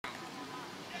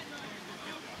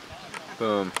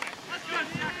Boom.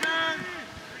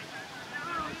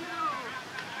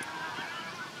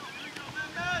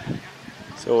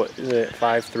 So is it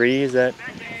 5-3? Is that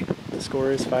the score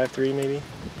is 5-3 maybe?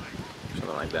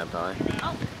 Something like that probably.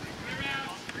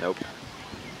 Nope.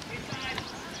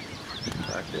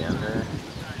 Back the under.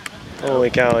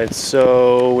 Holy cow, it's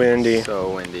so windy.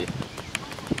 So windy.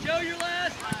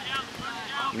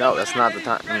 No, that's not the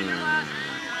time.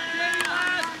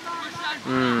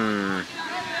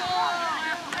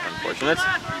 Unfortunate.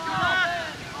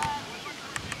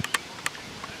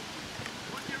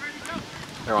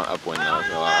 They're on upwind now, it's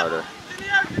a lot harder.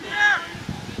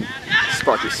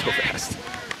 Sparky's so fast.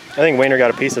 I think Wayner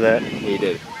got a piece of that. He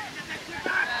did.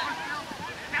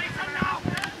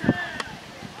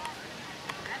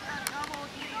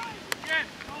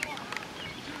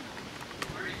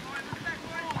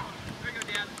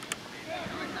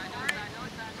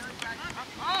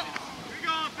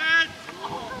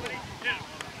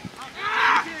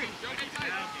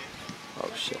 Oh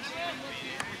shit.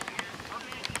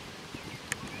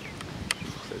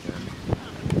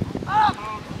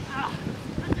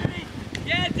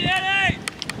 Yeah, Danny!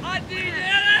 Hot D,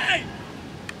 Danny!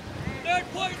 Third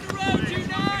point in a row,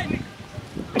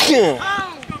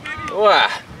 2-9! Wow.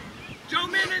 Joe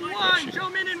Min in one! Joe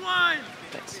Min in one!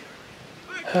 Thanks.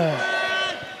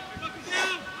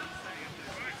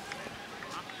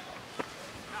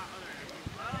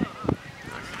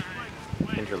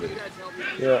 Interlude.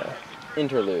 Yeah.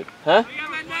 Interlude. Huh?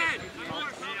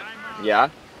 Yeah?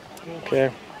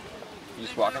 Okay. You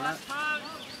just walking that?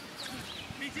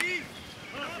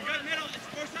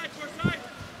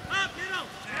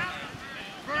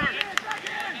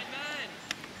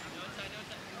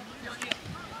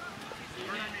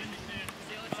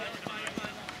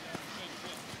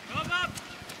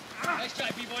 Nice try,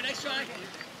 B-boy, nice try.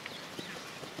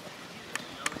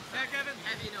 Back, Evan.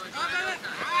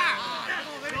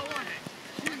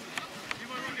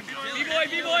 B-boy,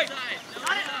 B-boy.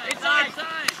 Inside.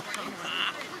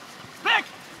 Pick!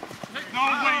 No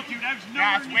way, dude. That was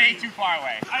That's way too far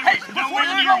away. Before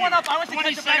you throw one up, I want to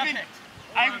catch up.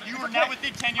 You were not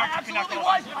within 10 yards. I absolutely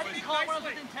was. I didn't call it when I was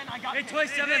within 10. I got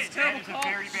 27, that's a terrible call. It's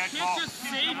a very bad call. You can't just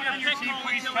save your pick call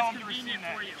until it's convenient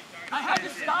for you. I had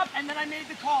to stop, and then I made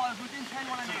the call. I was within 10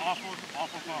 when I made it.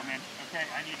 Awful call, man. Okay,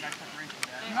 I need nice separation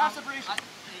there. You have separation.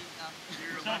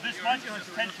 So this much is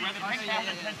 10 feet. The pick call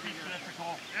is 10 feet, so that's a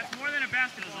goal. That's more than a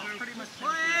basketball. It's pretty much 10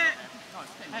 feet. No,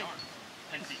 it's 10 yards.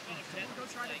 10 feet.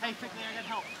 Hey, pick me. I got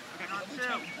help.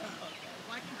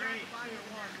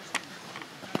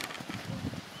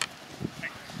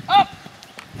 Up!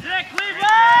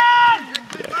 Cleveland!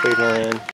 Yeah, Cleveland.